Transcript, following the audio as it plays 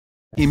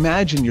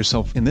Imagine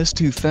yourself in this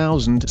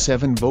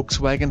 2007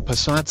 Volkswagen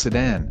Passat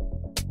Sedan.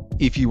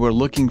 If you are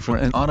looking for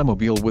an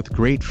automobile with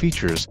great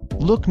features,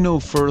 look no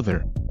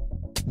further.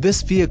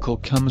 This vehicle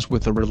comes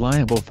with a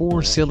reliable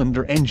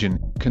 4-cylinder engine,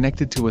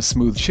 connected to a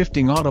smooth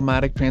shifting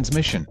automatic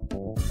transmission.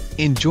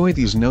 Enjoy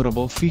these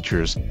notable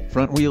features: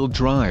 front-wheel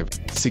drive,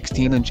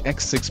 16-inch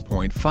x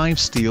 6.5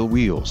 steel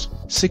wheels,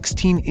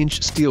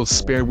 16-inch steel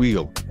spare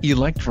wheel,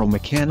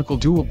 electromechanical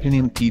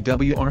dual-pinion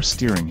PWR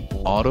steering,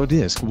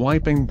 auto-disc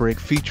wiping brake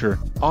feature,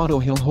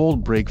 auto-hill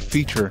hold brake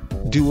feature,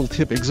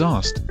 dual-tip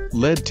exhaust,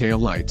 LED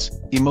taillights,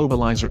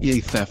 immobilizer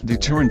e-theft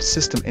deterrent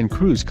system and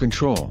cruise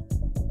control.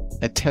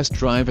 A test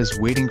drive is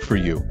waiting for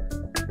you.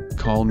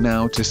 Call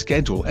now to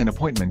schedule an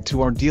appointment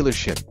to our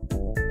dealership.